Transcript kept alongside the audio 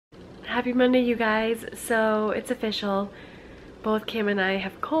Happy Monday, you guys. So it's official. Both Cam and I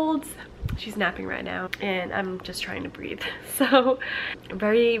have colds. She's napping right now and I'm just trying to breathe. So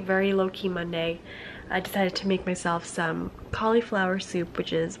very, very low-key Monday. I decided to make myself some cauliflower soup,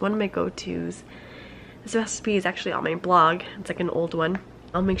 which is one of my go-tos. This recipe is actually on my blog. It's like an old one.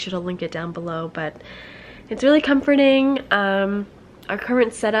 I'll make sure to link it down below, but it's really comforting. Our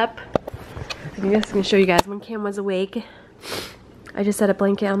current setup, I guess I'm gonna show you guys. When Cam was awake, I just set a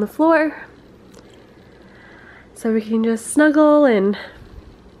blanket on the floor so we can just snuggle and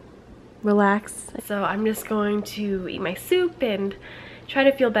relax. So I'm just going to eat my soup and try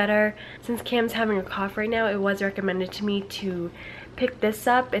to feel better. Since Cam's having a cough right now, it was recommended to me to pick this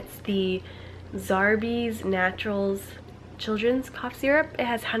up. It's the Zarbee's Naturals Children's Cough Syrup. It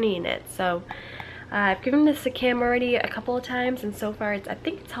has honey in it. So I've given this to Cam already a couple of times and so far I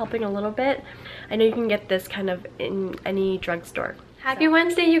think it's helping a little bit. I know you can get this kind of in any drugstore. Happy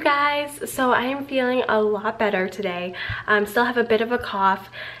Wednesday, you guys. So I am feeling a lot better today. Still have a bit of a cough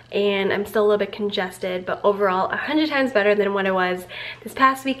and I'm still a little bit congested, but overall 100 times better than what I was this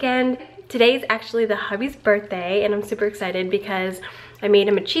past weekend. Today's actually the hubby's birthday and I'm super excited because I made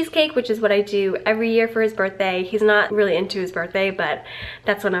him a cheesecake, which is what I do every year for his birthday. He's not really into his birthday, but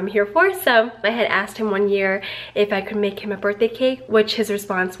that's what I'm here for. So I had asked him one year if I could make him a birthday cake, which his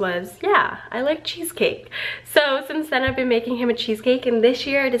response was, yeah, I like cheesecake. So since then I've been making him a cheesecake, and this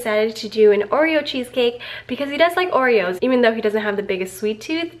year I decided to do an Oreo cheesecake because he does like Oreos, even though he doesn't have the biggest sweet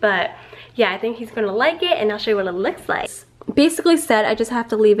tooth. But yeah, I think he's gonna like it and I'll show you what it looks like. Basically said I just have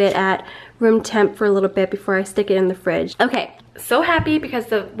to leave it at room temp for a little bit before I stick it in the fridge. Okay, so happy because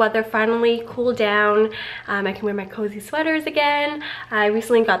the weather finally cooled down. I can wear my cozy sweaters again. I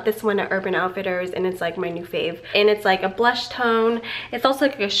recently got this one at Urban Outfitters and it's like my new fave. And it's like a blush tone. It's also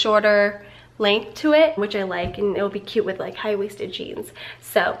like a shorter length to it, which I like, and it'll be cute with like high-waisted jeans.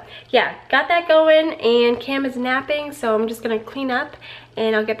 So yeah, got that going, and Cam is napping, so I'm just gonna clean up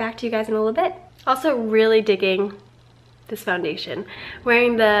and I'll get back to you guys in a little bit. Also really digging this foundation.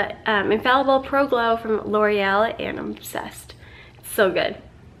 Wearing the Infallible Pro Glow from L'Oreal and I'm obsessed. It's so good.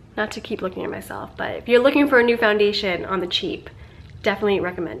 Not to keep looking at myself, but if you're looking for a new foundation on the cheap, definitely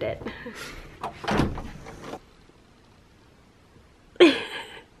recommend it.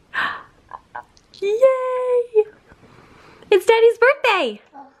 Yay! It's Daddy's birthday!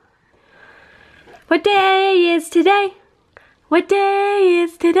 What day is today? What day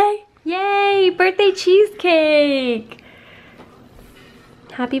is today? Yay! Birthday cheesecake!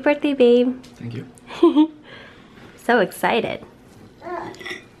 Happy birthday, babe. Thank you. So excited.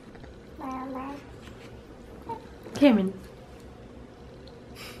 Cameron.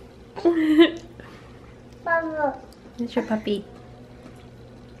 It's your puppy.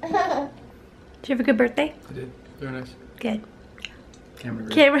 Did you have a good birthday? I did. Very nice. Good.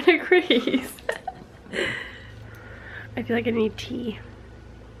 Cameron agrees. Cameron agrees. I feel like I need tea.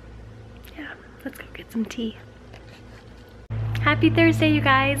 Yeah, let's go get some tea. Happy Thursday, you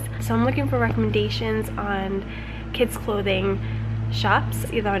guys. So I'm looking for recommendations on kids clothing shops,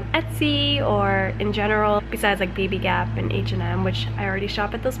 either on Etsy or in general, besides like Baby Gap and H&M, which I already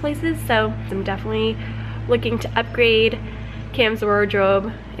shop at those places. So I'm definitely looking to upgrade Cam's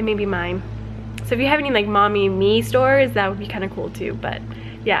wardrobe and maybe mine. So if you have any like mommy and me stores, that would be kind of cool too. But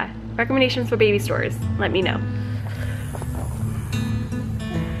yeah, recommendations for baby stores, let me know.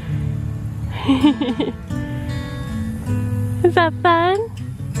 Is that fun?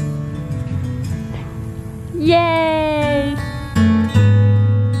 Yay!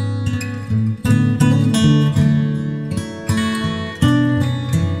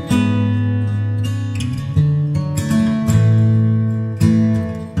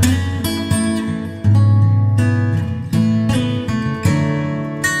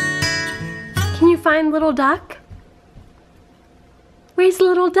 Can you find little duck? Where's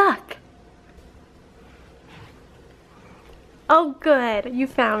little duck? Oh good, you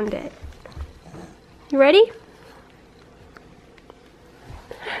found it. You ready?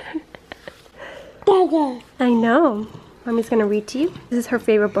 I know. Mommy's gonna read to you. This is her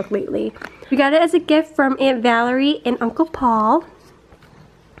favorite book lately. We got it as a gift from Aunt Valerie and Uncle Paul.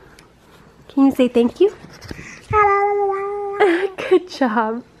 Can you say thank you? Good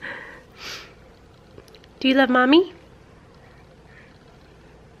job. Do you love Mommy?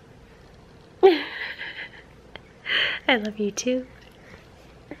 I love you too.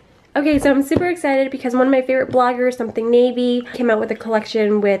 Okay, so I'm super excited because one of my favorite bloggers, Something Navy, came out with a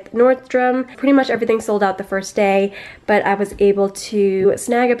collection with Nordstrom. Pretty much everything sold out the first day, but I was able to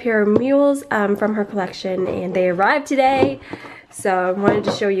snag a pair of Mules from her collection and they arrived today. So I wanted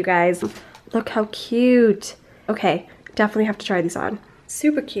to show you guys. Look how cute. Okay, definitely have to try these on.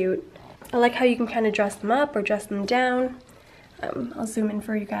 Super cute. I like how you can kind of dress them up or dress them down. I'll zoom in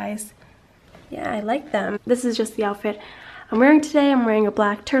for you guys. Yeah, I like them. This is just the outfit I'm wearing today. I'm wearing a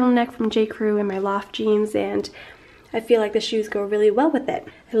black turtleneck from J. Crew and my loft jeans, and I feel like the shoes go really well with it.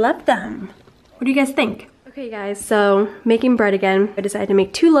 I love them. What do you guys think? Okay guys, so making bread again. I decided to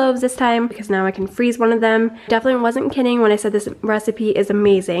make 2 loaves this time because now I can freeze one of them. Definitely wasn't kidding when I said this recipe is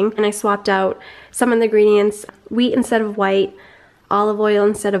amazing. And I swapped out some of the ingredients: wheat instead of white, olive oil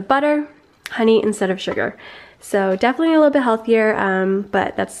instead of butter, honey instead of sugar. So definitely a little bit healthier,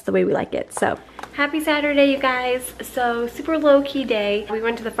 but that's the way we like it. So happy Saturday, you guys. So super low-key day. We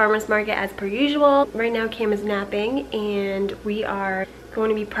went to the farmer's market as per usual. Right now Cam is napping and we are going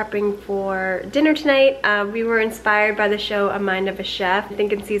to be prepping for dinner tonight. We were inspired by the show A Mind of a Chef. I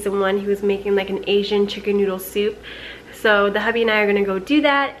think in season 1 he was making like an Asian chicken noodle soup. So the hubby and I are gonna go do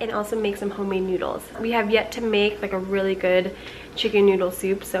that and also make some homemade noodles. We have yet to make like a really good chicken noodle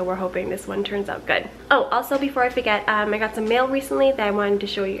soup, so we're hoping this one turns out good. Oh, also before I forget, I got some mail recently that I wanted to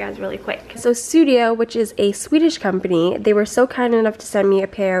show you guys really quick. So Studio, which is a Swedish company, they were so kind enough to send me a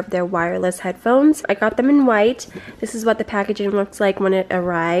pair of their wireless headphones. I got them in white. This is what the packaging looks like when it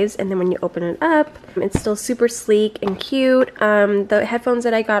arrives, and then when you open it up, it's still super sleek and cute. The headphones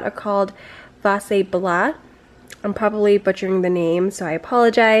that I got are called Vase Blah. I'm probably butchering the name, so I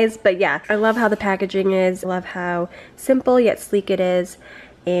apologize, but yeah, I love how the packaging is. I love how simple yet sleek it is,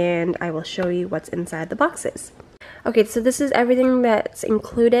 and I will show you what's inside the boxes. Okay, so this is everything that's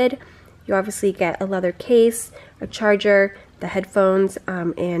included. You obviously get a leather case, a charger, the headphones,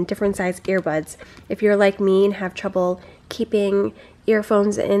 and different size earbuds. If you're like me and have trouble keeping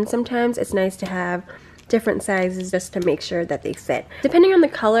earphones in sometimes, it's nice to have different sizes just to make sure that they fit. Depending on the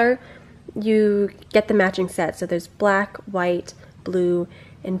color, you get the matching set. So there's black, white, blue,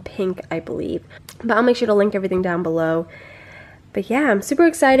 and pink, I believe. But I'll make sure to link everything down below. But yeah, I'm super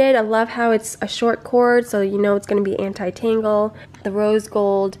excited. I love how it's a short cord, so you know it's going to be anti-tangle. The rose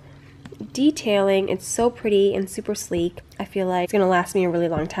gold detailing, it's so pretty and super sleek. I feel like it's going to last me a really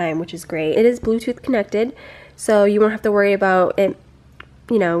long time, which is great. It is Bluetooth connected, so you won't have to worry about it,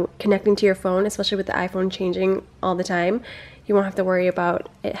 you know, connecting to your phone, especially with the iPhone changing all the time. You won't have to worry about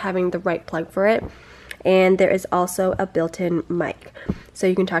it having the right plug for it. And there is also a built-in mic, so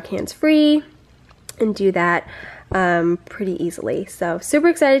you can talk hands-free and do that pretty easily. So super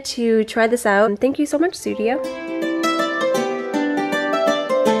excited to try this out, and thank you so much, Studio.